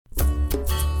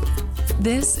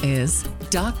This is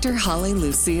Dr. Holly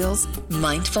Lucille's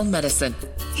Mindful Medicine.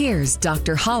 Here's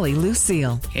Dr. Holly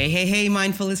Lucille. Hey,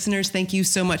 mindful listeners. Thank you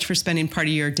so much for spending part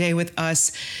of your day with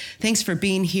us. Thanks for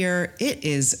being here. It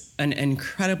is an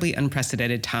incredibly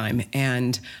unprecedented time,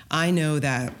 and I know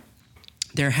that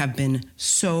there have been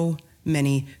so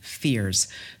many fears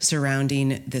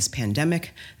surrounding this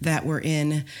pandemic that we're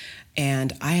in.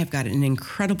 And I have got an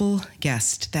incredible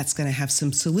guest that's going to have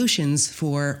some solutions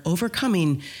for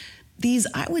overcoming these,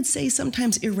 I would say,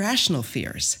 sometimes irrational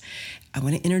fears. I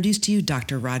want to introduce to you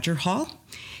Dr. Roger Hall.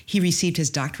 He received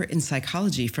his doctorate in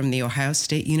psychology from The Ohio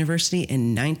State University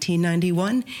in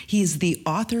 1991. He is the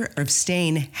author of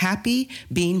Staying Happy,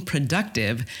 Being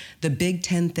Productive, the Big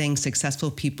 10 Things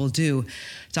Successful People Do.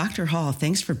 Dr. Hall,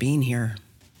 thanks for being here.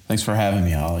 Thanks for having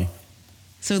me, Holly.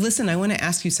 So listen, I want to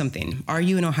ask you something. Are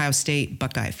you an Ohio State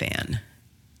Buckeye fan?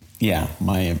 Yeah,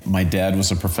 my dad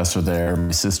was a professor there.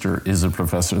 My sister is a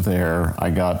professor there. I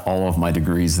got all of my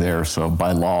degrees there, so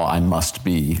by law, I must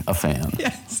be a fan.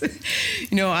 Yes.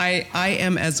 You know, I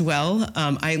am as well.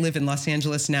 I live in Los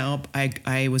Angeles now.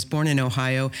 I was born in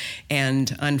Ohio,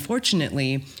 and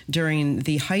unfortunately, during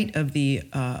the height of the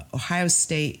Ohio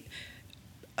State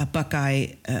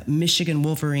Buckeye Michigan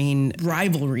Wolverine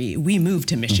rivalry, we moved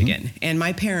to Michigan, and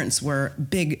my parents were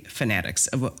big fanatics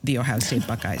of the Ohio State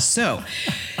Buckeyes. So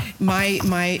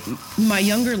my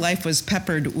younger life was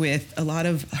peppered with a lot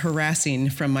of harassing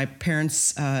from my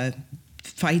parents'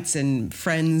 fights and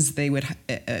friends. They would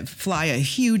fly a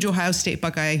huge Ohio State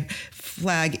Buckeye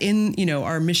flag in,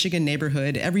 our Michigan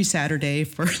neighborhood every Saturday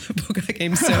for the Buckeye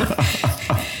game. So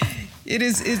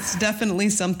It's definitely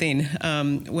something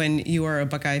when you are a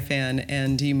Buckeye fan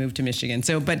and you move to Michigan.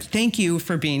 But thank you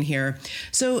for being here.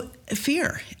 So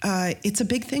fear, it's a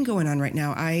big thing going on right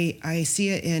now. I see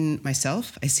it in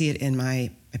myself. I see it in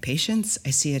my patients.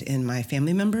 I see it in my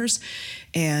family members.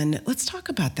 And let's talk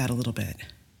about that a little bit.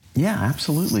 Yeah,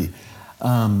 absolutely.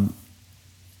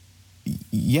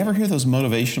 You ever hear those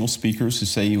motivational speakers who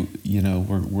say,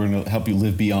 we're going to help you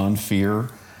live beyond fear?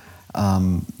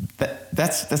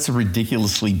 That's a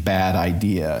ridiculously bad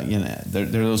idea. There are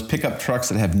those pickup trucks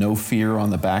that have no fear on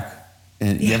the back,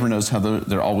 and you ever notice how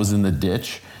they're always in the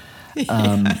ditch?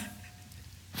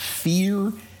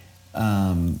 Fear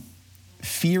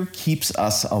keeps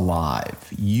us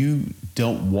alive. You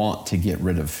don't want to get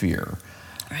rid of fear.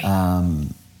 Right.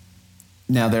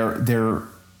 Now, the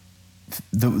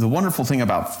wonderful thing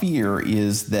about fear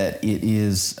is that it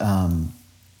is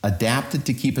adapted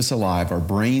to keep us alive. Our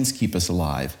brains keep us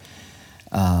alive.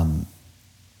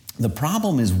 The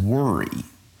problem is worry.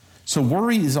 So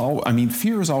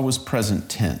fear is always present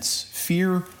tense.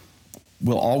 Fear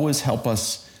will always help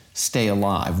us stay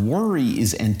alive. Worry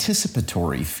is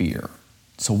anticipatory fear.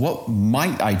 So what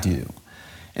might I do?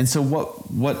 And so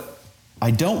what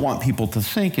I don't want people to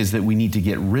think is that we need to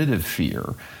get rid of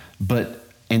fear, but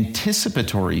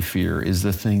anticipatory fear is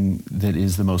the thing that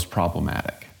is the most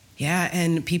problematic. Yeah,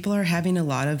 and people are having a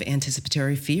lot of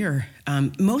anticipatory fear,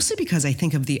 mostly because I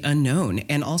think of the unknown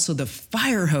and also the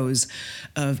fire hose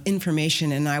of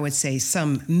information, and I would say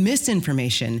some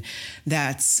misinformation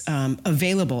that's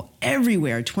available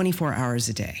everywhere 24 hours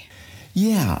a day.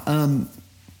 Yeah,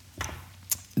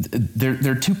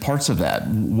 there are two parts of that,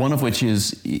 one of which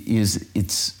is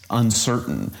it's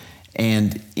uncertain.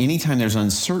 And anytime there's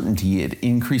uncertainty, it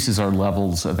increases our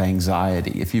levels of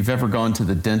anxiety. If you've ever gone to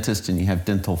the dentist and you have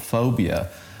dental phobia,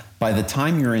 by the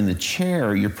time you're in the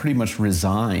chair, you're pretty much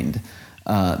resigned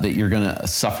that you're going to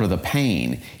suffer the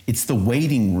pain. It's the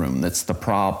waiting room that's the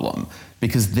problem,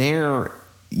 because there's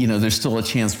still a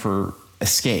chance for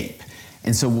escape.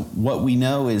 And so what we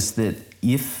know is that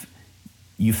if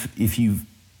you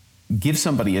give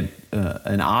somebody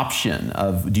an option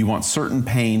of, do you want certain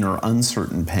pain or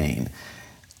uncertain pain?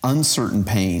 Uncertain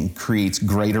pain creates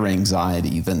greater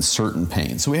anxiety than certain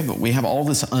pain. So we have all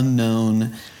this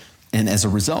unknown, and as a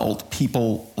result,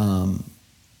 people,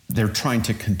 they're trying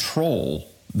to control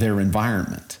their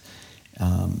environment.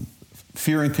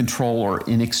 Fear and control are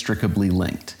inextricably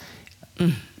linked.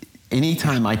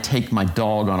 Anytime I take my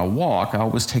dog on a walk, I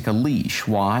always take a leash.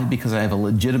 Why? Because I have a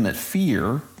legitimate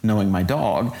fear, knowing my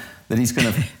dog, that he's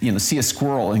going to see a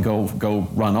squirrel and go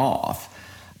run off.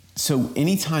 So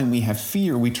anytime we have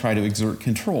fear, we try to exert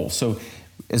control. So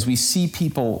as we see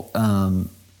people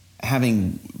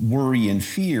having worry and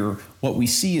fear, what we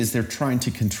see is they're trying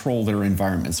to control their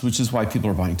environments, which is why people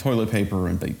are buying toilet paper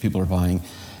and people are buying,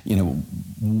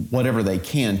 whatever they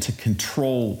can to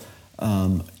control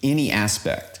any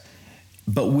aspect.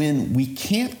 But when we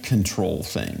can't control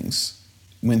things,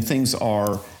 when things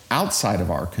are outside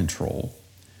of our control,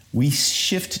 we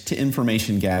shift to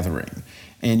information gathering.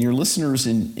 And your listeners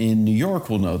in New York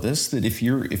will know this, that if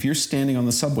you're standing on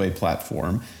the subway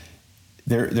platform,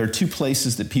 there are two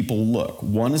places that people look.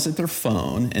 One is at their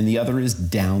phone, and the other is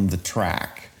down the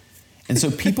track. And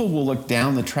so people will look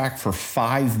down the track for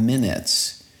 5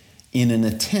 minutes in an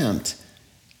attempt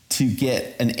to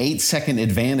get an 8-second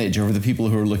advantage over the people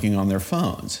who are looking on their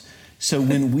phones. So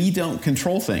when we don't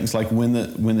control things, like when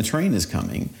the train is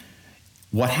coming,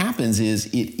 what happens is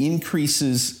it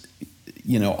increases,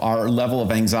 our level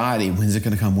of anxiety. When's it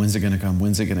going to come? When's it going to come?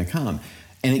 When's it going to come?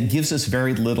 And it gives us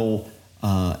very little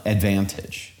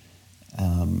advantage.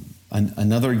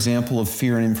 Another example of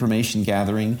fear and information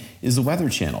gathering is the Weather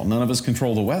Channel. None of us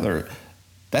control the weather.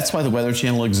 That's why the Weather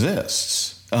Channel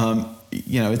exists.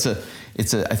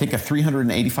 It's I think a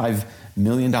 $385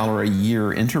 million a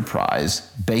year enterprise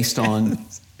based on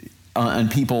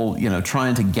people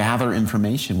trying to gather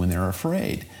information when they're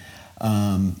afraid.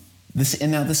 Now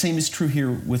the same is true here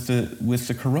with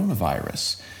the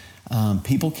coronavirus.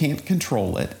 People can't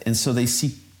control it, and so they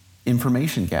seek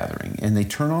information gathering, and they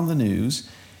turn on the news,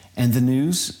 and the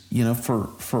news,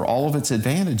 for all of its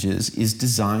advantages, is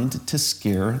designed to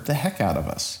scare the heck out of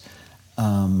us.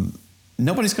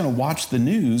 Nobody's going to watch the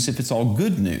news if it's all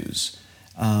good news,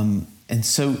 and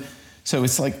so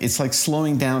it's like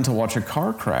slowing down to watch a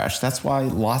car crash. That's why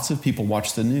lots of people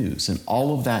watch the news, and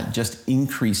all of that just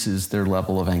increases their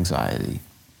level of anxiety.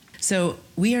 So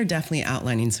we are definitely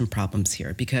outlining some problems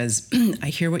here, because I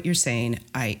hear what you're saying.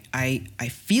 I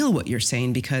feel what you're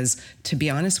saying, because to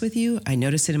be honest with you, I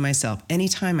notice it in myself.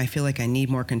 Anytime I feel like I need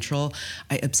more control,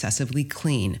 I obsessively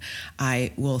clean.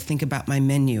 I will think about my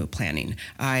menu planning.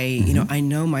 I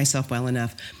know myself well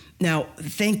enough. Now,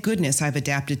 thank goodness I've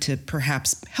adapted to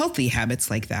perhaps healthy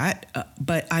habits like that.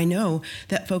 But I know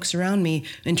that folks around me,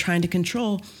 in trying to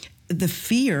control, the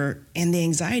fear and the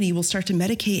anxiety will start to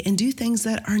medicate and do things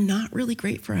that are not really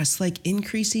great for us, like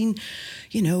increasing,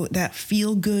 that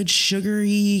feel-good,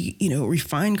 sugary,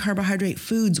 refined carbohydrate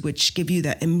foods, which give you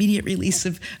that immediate release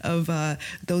of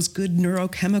those good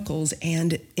neurochemicals,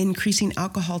 and increasing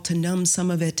alcohol to numb some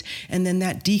of it. And then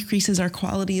that decreases our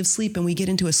quality of sleep, and we get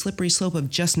into a slippery slope of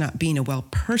just not being a well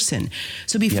person.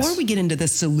 So before we get into the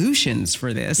solutions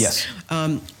for this,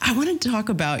 I wanted to talk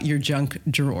about your junk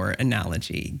drawer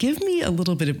analogy. Give me a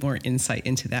little bit of more insight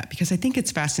into that, because I think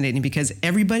it's fascinating, because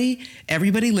everybody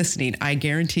listening, I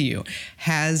guarantee you,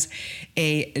 has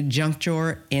a junk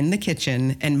drawer in the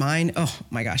kitchen, and mine, oh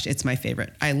my gosh, it's my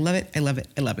favorite. I love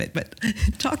it. But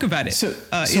talk about it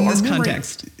in this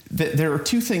context. There are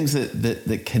two things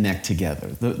that connect together.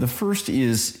 The first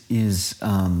is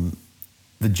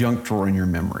the junk drawer in your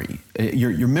memory.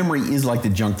 Your memory is like the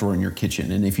junk drawer in your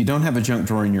kitchen. And if you don't have a junk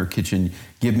drawer in your kitchen,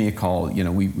 give me a call.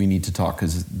 We need to talk,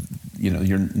 because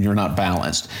you're not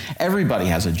balanced. Everybody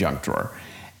has a junk drawer.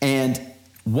 And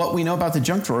what we know about the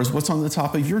junk drawer is what's on the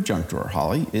top of your junk drawer,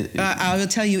 Holly. I will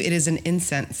tell you, it is an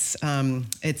incense.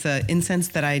 It's an incense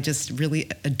that I just really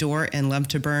adore and love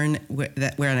to burn,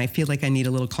 where I feel like I need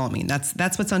a little calming.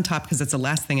 That's what's on top, because that's the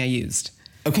last thing I used.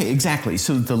 Okay, exactly.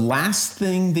 So the last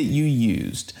thing that you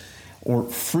used, or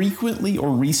frequently or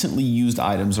recently used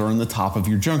items, are on the top of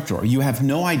your junk drawer. You have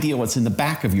no idea what's in the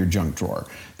back of your junk drawer,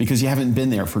 because you haven't been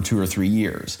there for 2 or 3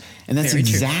 years. And that's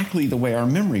exactly the way our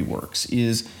memory works,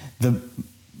 is the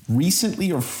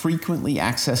recently or frequently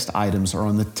accessed items are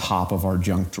on the top of our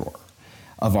junk drawer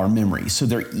of our memory. So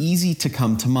they're easy to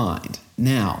come to mind.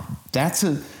 Now,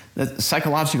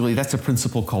 psychologically, that's a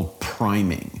principle called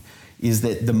priming, is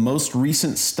that the most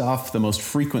recent stuff, the most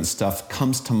frequent stuff,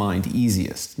 comes to mind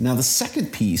easiest. Now, the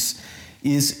second piece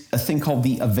is a thing called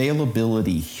the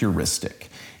availability heuristic.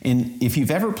 And if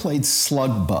you've ever played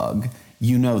slug bug,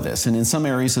 you know this. And in some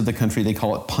areas of the country, they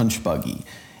call it punch buggy.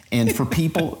 And for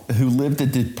people who lived a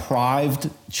deprived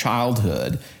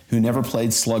childhood, who never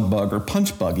played slug bug or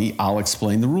punch buggy, I'll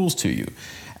explain the rules to you.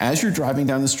 As you're driving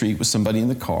down the street with somebody in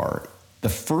the car, the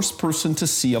first person to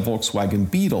see a Volkswagen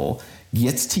Beetle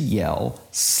gets to yell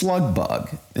slug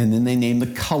bug, and then they name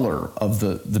the color of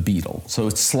the Beetle. So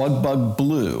it's slug bug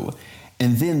blue,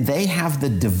 and then they have the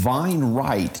divine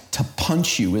right to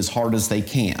punch you as hard as they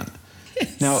can.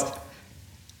 Yes. Now,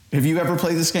 have you ever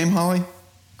played this game, Holly?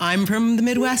 I'm from the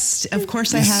Midwest. Of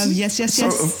course I have. Yes.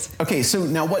 So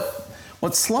now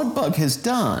what slug bug has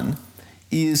done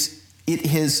is it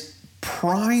has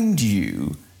primed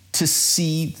you to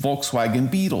see Volkswagen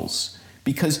Beetles,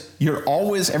 because you're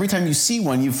always, every time you see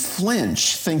one, you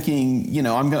flinch thinking,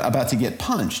 I'm about to get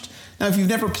punched. Now, if you've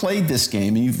never played this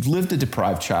game and you've lived a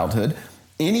deprived childhood,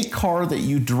 any car that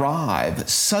you drive,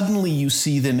 suddenly you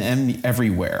see them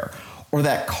everywhere. Or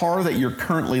that car that you're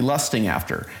currently lusting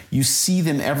after, you see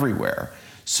them everywhere.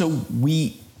 So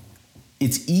we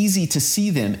it's easy to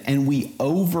see them, and we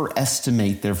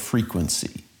overestimate their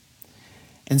frequency.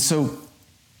 And so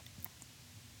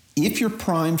if you're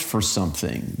primed for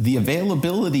something, the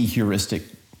availability heuristic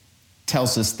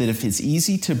tells us that if it's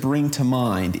easy to bring to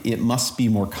mind, it must be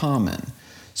more common.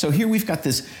 So here we've got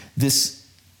this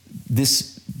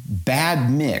bad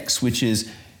mix, which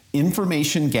is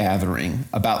information gathering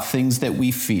about things that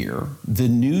we fear. The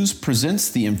news presents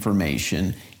the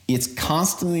information. It's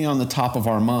constantly on the top of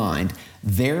our mind.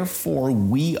 Therefore,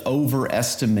 we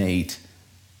overestimate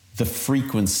the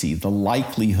frequency, the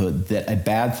likelihood that a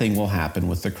bad thing will happen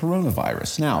with the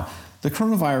coronavirus. Now, the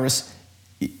coronavirus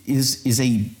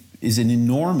is an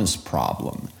enormous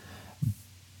problem,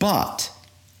 but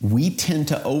we tend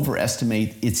to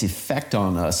overestimate its effect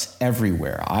on us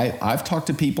everywhere. I've talked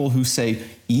to people who say,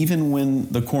 even when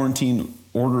the quarantine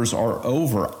orders are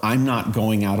over, I'm not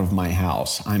going out of my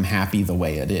house. I'm happy the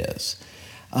way it is.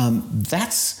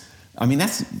 That's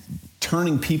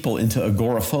turning people into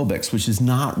agoraphobics, which is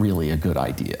not really a good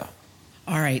idea.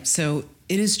 All right, so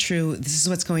it is true. This is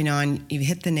what's going on. You've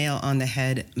hit the nail on the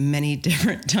head many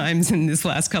different times in this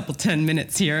last 10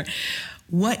 minutes here.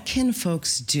 What can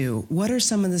folks do? What are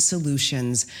some of the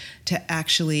solutions to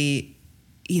actually,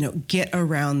 get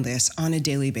around this on a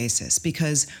daily basis?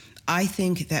 Because I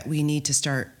think that we need to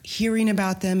start hearing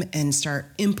about them and start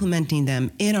implementing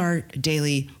them in our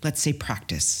daily, let's say,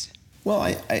 practice. Well,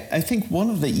 I think one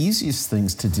of the easiest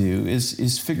things to do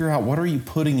is figure out what are you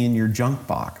putting in your junk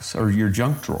box or your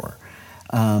junk drawer.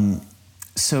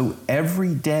 So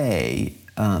every day,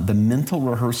 the mental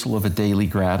rehearsal of a daily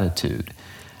gratitude.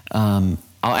 I'll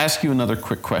ask you another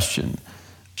quick question.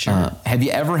 Sure. Have you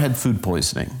ever had food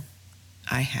poisoning?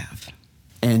 I have.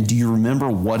 And do you remember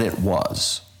what it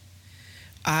was?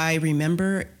 I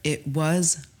remember it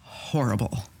was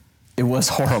horrible. It was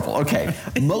horrible. Okay.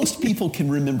 Most people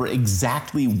can remember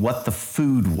exactly what the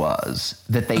food was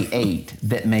that they ate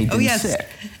that made them sick.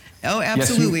 Oh,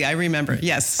 absolutely. Yes, I remember.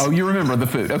 Yes. Oh, you remember the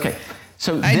food. Okay.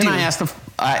 So I asked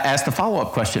the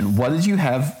follow-up question, what did you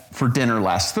have for dinner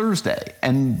last Thursday?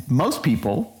 And most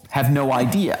people have no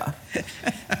idea.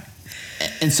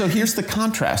 And so here's the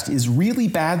contrast, is really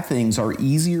bad things are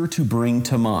easier to bring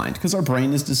to mind because our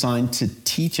brain is designed to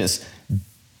teach us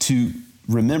to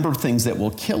remember things that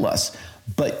will kill us.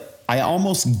 But I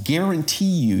almost guarantee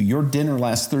you your dinner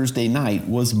last Thursday night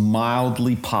was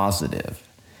mildly positive.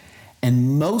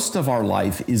 And most of our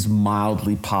life is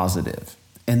mildly positive.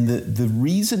 And the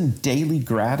reason daily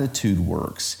gratitude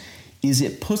works is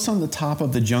it puts on the top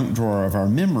of the junk drawer of our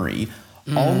memory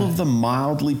all of the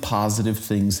mildly positive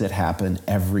things that happen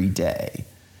every day,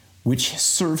 which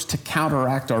serves to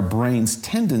counteract our brain's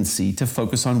tendency to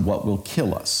focus on what will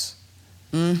kill us.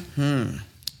 Mm-hmm.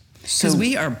 Because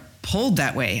we are pulled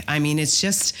that way. I mean, it's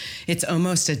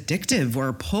almost addictive.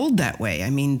 We're pulled that way. I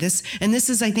mean, this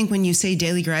is, I think when you say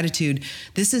daily gratitude,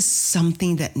 this is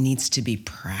something that needs to be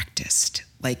practiced.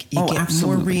 Like you get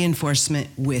absolutely. more reinforcement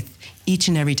with each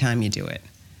and every time you do it.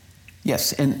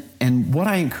 Yes, and what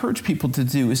I encourage people to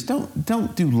do is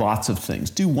don't do lots of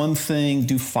things. Do one thing,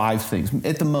 do 5 things,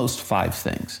 at the most 5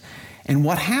 things. And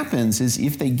what happens is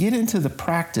if they get into the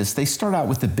practice, they start out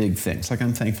with the big things, like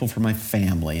I'm thankful for my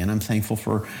family, and I'm thankful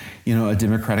for, a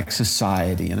democratic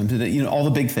society, and I'm, all the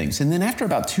big things. And then after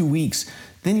about 2 weeks,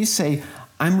 then you say,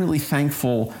 I'm really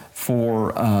thankful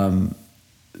for,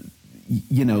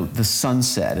 the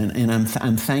sunset, and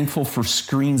I'm thankful for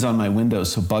screens on my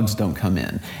windows so bugs don't come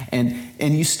in. And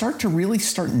you start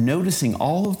noticing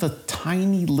all of the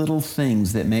tiny little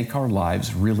things that make our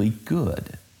lives really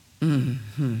good.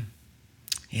 Mm-hmm.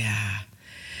 Yeah.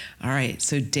 All right.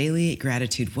 So daily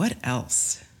gratitude. What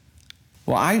else?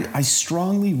 Well, I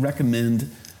strongly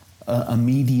recommend a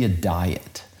media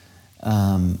diet.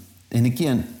 And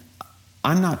again,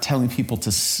 I'm not telling people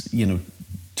to,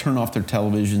 turn off their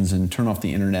televisions and turn off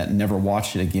the internet and never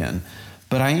watch it again.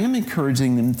 But I am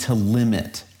encouraging them to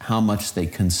limit how much they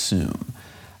consume.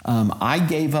 I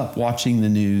gave up watching the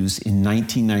news in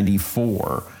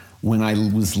 1994 when I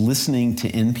was listening to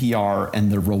NPR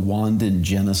and the Rwandan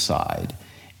genocide,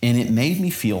 and it made me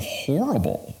feel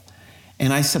horrible.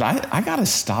 And I said, I got to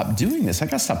stop doing this. I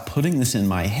got to stop putting this in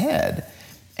my head.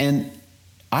 And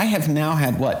I have now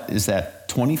had,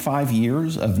 25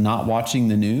 years of not watching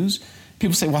the news?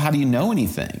 People say, well, how do you know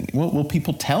anything? Well,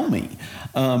 people tell me.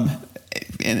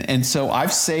 And so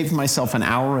I've saved myself an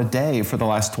hour a day for the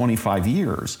last 25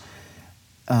 years.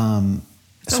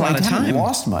 So I haven't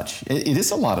lost much. It is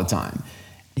a lot of time.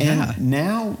 Yeah. And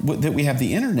now that we have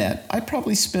the internet, I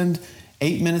probably spend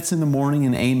 8 minutes in the morning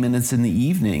and 8 minutes in the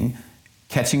evening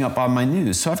catching up on my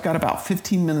news. So I've got about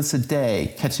 15 minutes a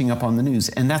day catching up on the news,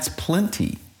 and that's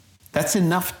plenty. That's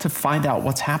enough to find out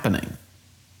what's happening.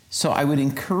 So I would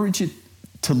encourage you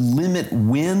to limit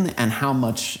when and how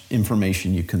much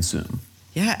information you consume.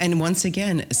 Yeah, and once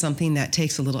again, something that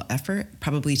takes a little effort,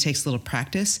 probably takes a little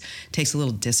practice, takes a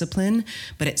little discipline,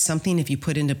 but it's something if you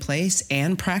put into place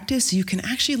and practice, you can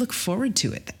actually look forward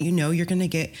to it. You know you're going to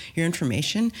get your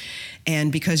information, and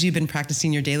because you've been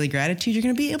practicing your daily gratitude, you're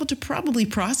going to be able to probably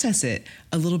process it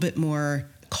a little bit more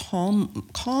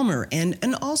calmer,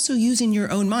 and also using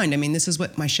your own mind. I mean, this is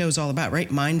what my show is all about,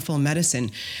 right? Mindful medicine,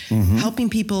 helping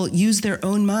people use their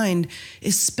own mind,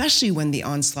 especially when the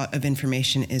onslaught of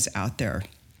information is out there.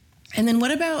 And then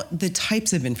what about the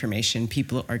types of information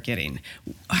people are getting?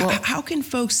 How can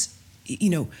folks,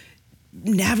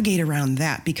 navigate around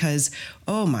that? Because,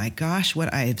 oh my gosh,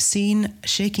 what I have seen,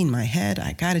 shaking my head,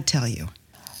 I got to tell you.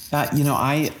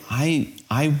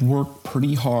 I work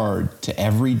pretty hard to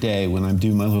every day when I'm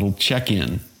doing my little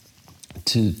check-in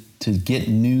to get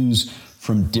news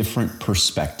from different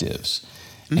perspectives.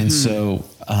 And so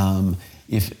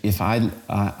if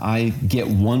I get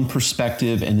one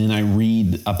perspective and then I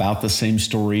read about the same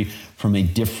story from a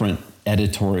different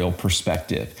editorial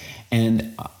perspective,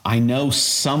 and I know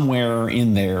somewhere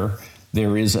in there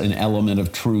is an element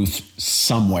of truth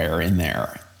somewhere in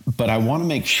there. But I want to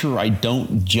make sure I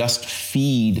don't just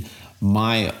feed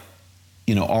my,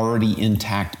 already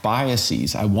intact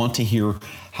biases. I want to hear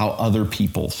how other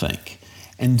people think.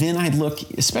 And then I look,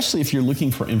 especially if you're looking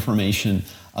for information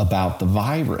about the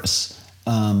virus,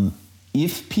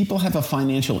 if people have a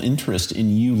financial interest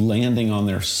in you landing on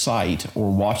their site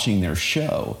or watching their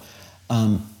show,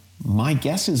 my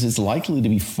guess is it's likely to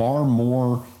be far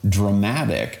more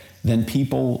dramatic than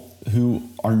people who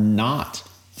are not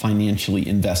financially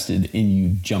invested in you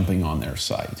jumping on their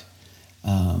site.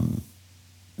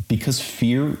 Because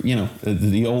fear,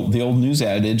 the old news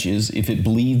adage is, if it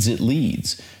bleeds, it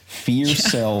leads. Fear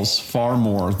sells far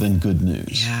more than good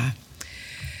news. Yeah.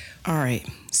 All right.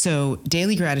 So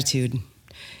daily gratitude,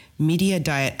 media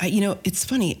diet. It's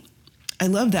funny. I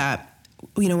love that.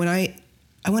 When I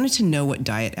wanted to know what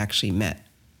diet actually meant,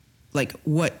 like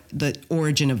what the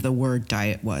origin of the word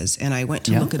diet was. And I went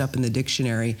to look it up in the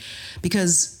dictionary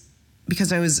because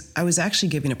I was actually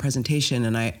giving a presentation,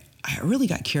 and I really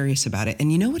got curious about it.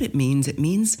 And you know what it means? It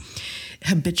means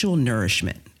habitual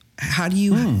nourishment. How do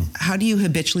you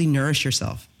habitually nourish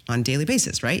yourself on a daily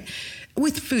basis, right?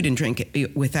 With food and drink,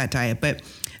 with that diet. But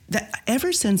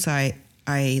ever since I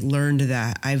learned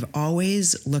that, I've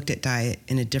always looked at diet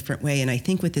in a different way. And I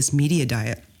think with this media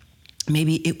diet,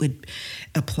 maybe it would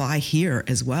apply here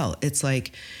as well. It's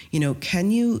like,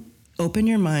 can you open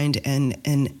your mind and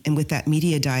with that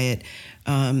media diet,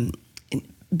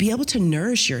 be able to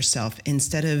nourish yourself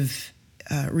instead of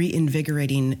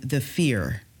reinvigorating the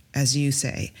fear, as you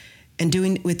say, and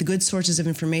doing with the good sources of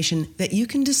information that you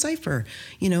can decipher,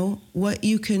 what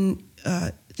you can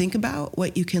think about,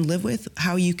 what you can live with,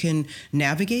 how you can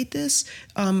navigate this,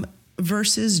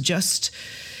 versus just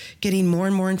getting more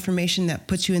and more information that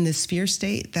puts you in this fear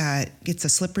state that gets a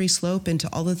slippery slope into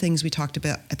all the things we talked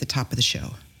about at the top of the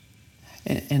show.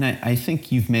 And I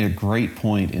think you've made a great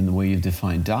point in the way you've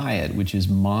defined diet, which is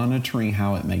monitoring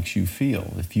how it makes you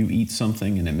feel. If you eat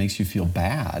something and it makes you feel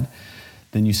bad,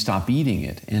 then you stop eating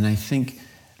it. And I think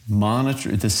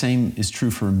the same is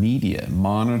true for media,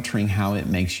 monitoring how it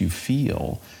makes you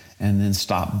feel, and then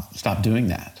stop doing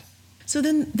that. So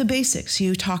then the basics,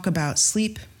 you talk about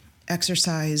sleep,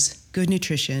 exercise, good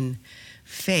nutrition,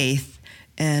 faith,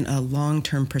 and a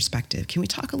long-term perspective. Can we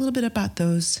talk a little bit about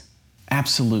those?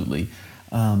 Absolutely.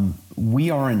 We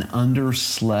are an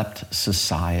underslept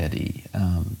society.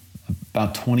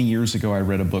 About 20 years ago, I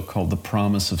read a book called The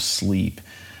Promise of Sleep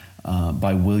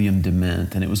by William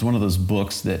Dement, and it was one of those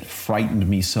books that frightened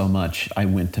me so much I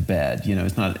went to bed.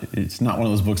 It's not one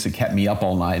of those books that kept me up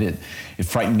all night. It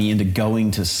frightened me into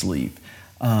going to sleep.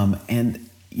 And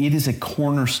it is a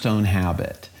cornerstone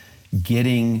habit,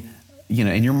 getting,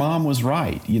 and your mom was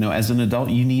right. As an adult,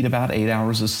 you need about 8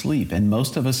 hours of sleep. And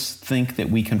most of us think that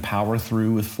we can power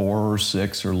through with 4 or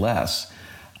 6 or less.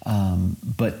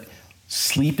 But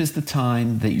sleep is the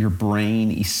time that your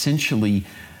brain essentially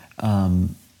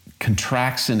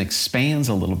contracts and expands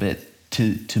a little bit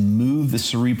to move the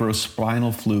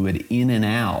cerebrospinal fluid in and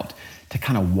out, to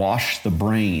kind of wash the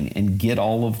brain and get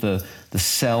all of the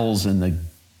cells and the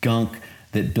gunk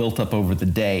that built up over the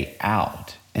day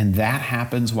out. And that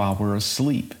happens while we're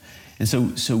asleep. And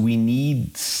so we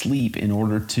need sleep in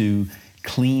order to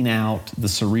clean out the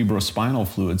cerebrospinal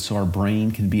fluid so our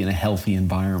brain can be in a healthy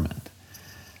environment.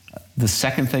 The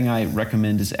second thing I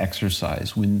recommend is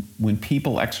exercise. When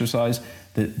people exercise,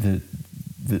 the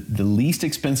least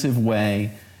expensive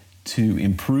way to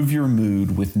improve your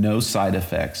mood with no side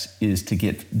effects is to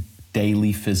get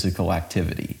daily physical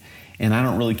activity. And I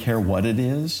don't really care what it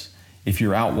is. If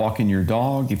you're out walking your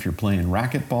dog, if you're playing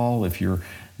racquetball, if you're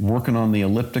working on the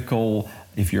elliptical,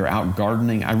 if you're out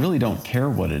gardening, I really don't care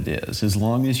what it is, as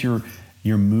long as you're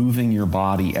moving your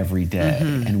body every day.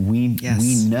 And we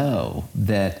know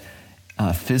that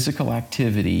physical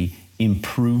activity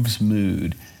improves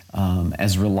mood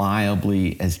as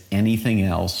reliably as anything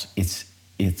else.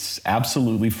 It's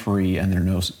absolutely free, and there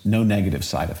are no negative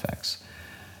side effects.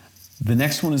 The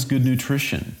next one is good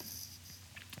nutrition.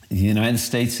 The United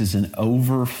States is an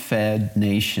overfed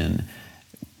nation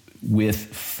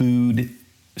with food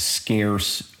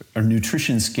scarce or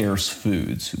nutrition scarce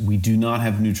foods. We do not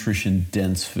have nutrition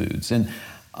dense foods. And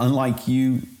unlike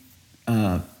you,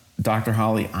 Dr.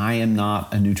 Holly, I am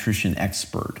not a nutrition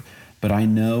expert, but I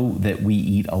know that we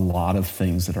eat a lot of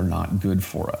things that are not good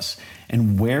for us.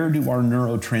 And where do our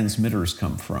neurotransmitters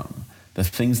come from? The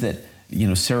things that,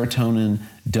 serotonin,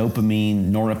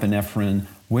 dopamine, norepinephrine,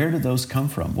 where do those come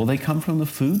from? Well, they come from the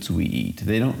foods we eat.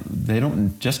 They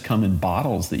don't just come in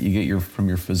bottles that you get from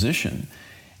your physician.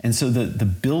 And so the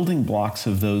building blocks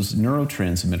of those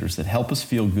neurotransmitters that help us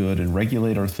feel good and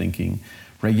regulate our thinking,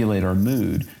 regulate our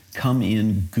mood, come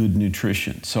in good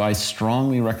nutrition. So I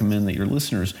strongly recommend that your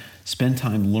listeners spend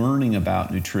time learning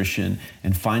about nutrition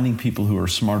and finding people who are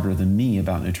smarter than me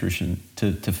about nutrition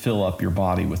to fill up your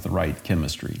body with the right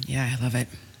chemistry. Yeah, I love it.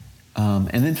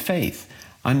 And then faith.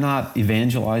 I'm not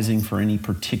evangelizing for any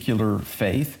particular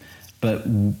faith, but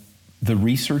the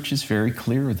research is very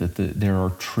clear that there are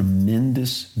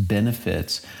tremendous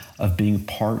benefits of being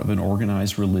part of an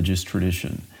organized religious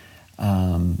tradition.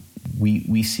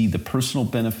 We see the personal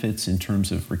benefits in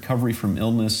terms of recovery from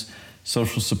illness,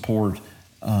 social support,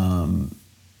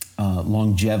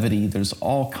 longevity. There's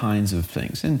all kinds of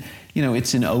things. And,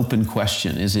 it's an open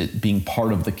question. Is it being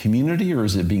part of the community, or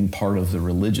is it being part of the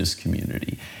religious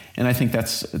community? And I think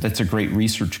that's a great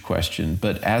research question.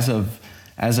 But as of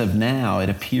now, it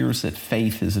appears that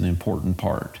faith is an important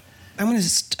part. I'm going to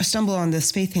stumble on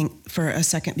this faith thing for a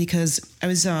second, because I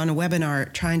was on a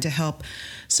webinar trying to help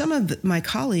some of my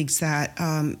colleagues that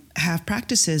have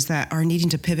practices that are needing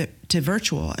to pivot to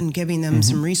virtual, and giving them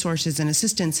some resources and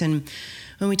assistance. And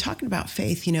when we talked about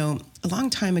faith, a long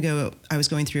time ago, I was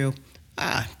going through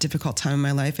a difficult time in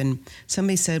my life, and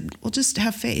somebody said, well, just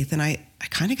have faith. And I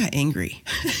kind of got angry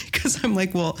because I'm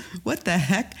like, well, what the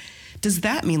heck does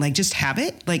that mean? Like, just have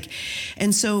it?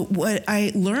 And so what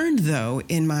I learned, though,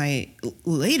 in my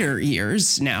later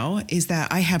years now, is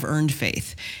that I have earned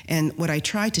faith. And what I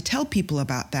try to tell people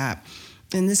about that,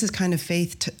 and this is kind of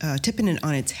faith tipping it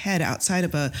on its head outside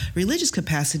of a religious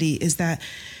capacity, is that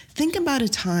think about a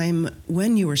time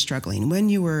when you were struggling, when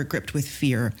you were gripped with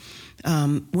fear,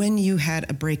 when you had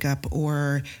a breakup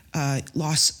or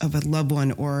loss of a loved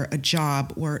one or a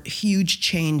job or huge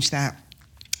change that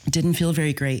didn't feel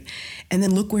very great. And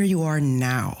then look where you are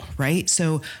now, right?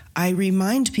 So I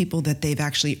remind people that they've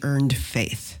actually earned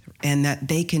faith, and that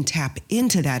they can tap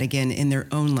into that again in their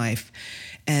own life.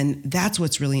 And that's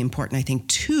what's really important, I think,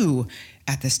 too,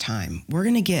 at this time. We're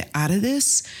going to get out of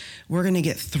this. We're going to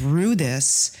get through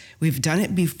this. We've done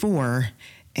it before.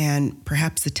 And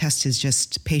perhaps the test is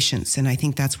just patience. And I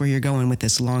think that's where you're going with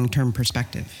this long-term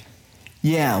perspective.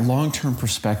 Yeah, long-term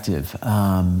perspective.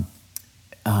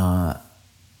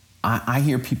 I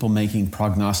hear people making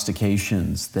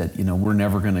prognostications that, we're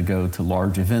never going to go to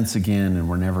large events again, and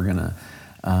we're never going to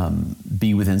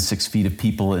be within 6 feet of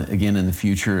people again in the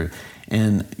future.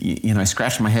 And, I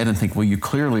scratch my head and think, well, you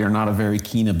clearly are not a very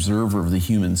keen observer of the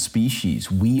human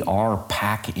species. We are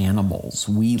pack animals.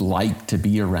 We like to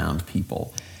be around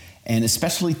people, and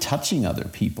especially touching other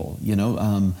people.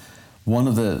 One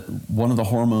of the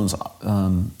hormones,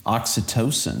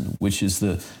 oxytocin, which is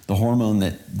the hormone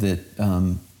that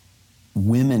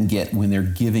women get when they're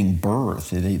giving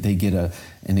birth. They get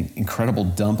an incredible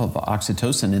dump of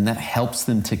oxytocin, and that helps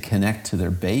them to connect to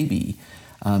their baby.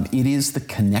 It is the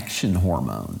connection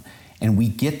hormone, and we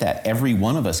get that. Every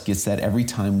one of us gets that every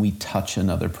time we touch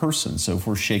another person. So if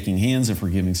we're shaking hands, if we're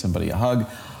giving somebody a hug,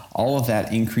 all of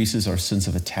that increases our sense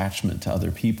of attachment to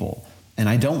other people. And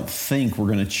I don't think we're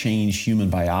going to change human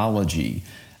biology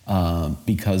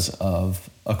because of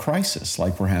a crisis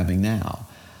like we're having now.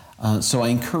 So I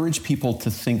encourage people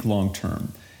to think long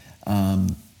term.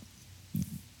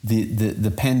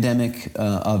 The pandemic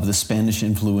of the Spanish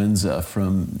influenza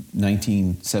from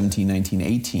 1917,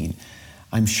 1918,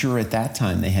 I'm sure at that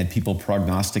time they had people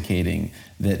prognosticating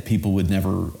that people would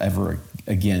never, ever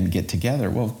again get together.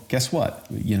 Well, guess what?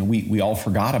 We all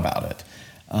forgot about it.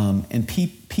 And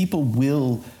people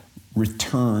will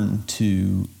return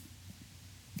to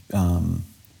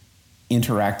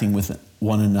interacting with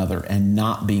one another and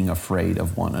not being afraid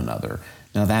of one another.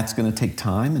 Now that's going to take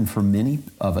time, and for many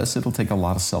of us, it'll take a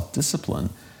lot of self-discipline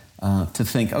to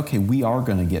think, okay, we are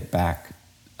going to get back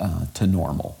to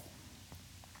normal.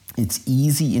 It's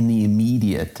easy in the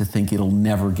immediate to think it'll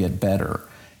never get better.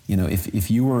 You know, if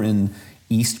you were in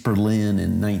East Berlin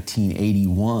in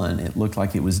 1981, it looked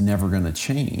like it was never going to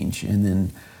change. And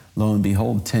then, lo and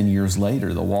behold, 10 years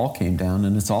later, the wall came down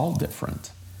and it's all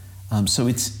different. So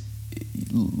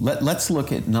let's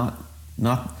look at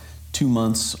not 2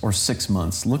 months or 6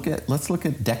 months. Let's look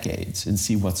at decades and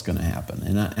see what's going to happen.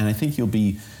 And I think you'll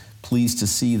be pleased to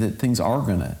see that things are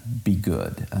going to be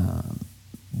good.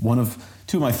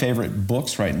 Two of my favorite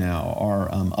books right now are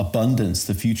Abundance,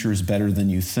 The Future is Better Than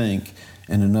You Think,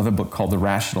 and another book called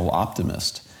Irrational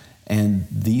Optimist. And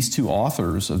these two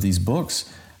authors of these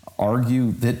books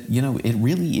argue that, you know, it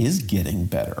really is getting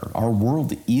better. Our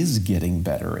world is getting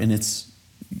better, and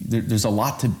there's a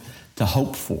lot to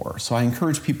hope for. So I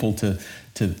encourage people to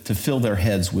fill their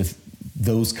heads with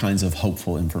those kinds of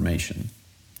hopeful information.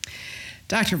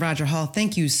 Dr. Roger Hall,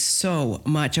 thank you so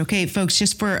much. Okay, folks,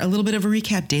 just for a little bit of a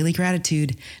recap, daily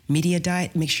gratitude, media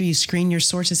diet, make sure you screen your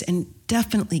sources, and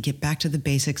definitely get back to the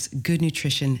basics, good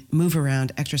nutrition, move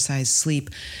around, exercise, sleep,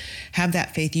 have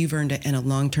that faith you've earned and a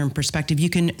long-term perspective. You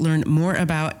can learn more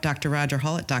about Dr. Roger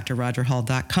Hall at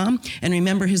drrogerhall.com. And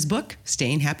remember his book,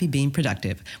 Staying Happy, Being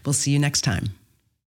Productive. We'll see you next time.